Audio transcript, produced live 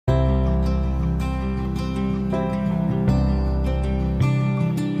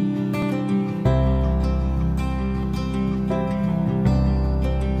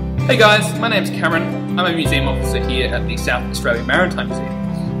Hey guys, my name's Cameron. I'm a museum officer here at the South Australian Maritime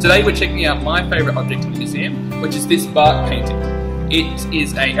Museum. Today we're checking out my favourite object in the museum, which is this bark painting. It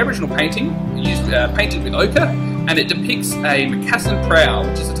is an Aboriginal painting painted with ochre, and it depicts a Macassan prow,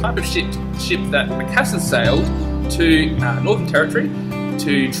 which is a type of ship that Macassan sailed to Northern Territory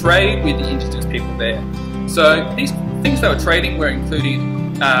to trade with the Indigenous people there. So these things they were trading were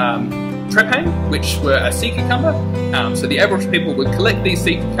including trepang, which were a sea cucumber. So the Aboriginal people would collect these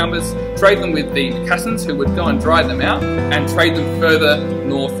sea cucumbers, trade them with the Macassans, who would go and dry them out and trade them further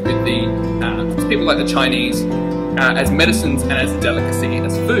north with the people like the Chinese as medicines and as a delicacy,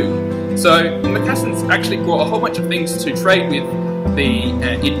 as food. So the Macassans actually brought a whole bunch of things to trade with the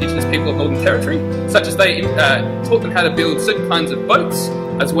Indigenous people of Northern Territory, such as they taught them how to build certain kinds of boats,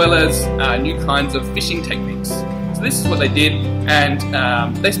 as well as new kinds of fishing techniques. So this is what they did,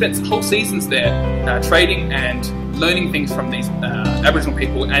 and they spent whole seasons there trading and learning things from these Aboriginal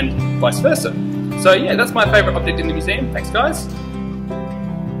people and vice versa. So yeah, that's my favourite object in the museum. Thanks guys.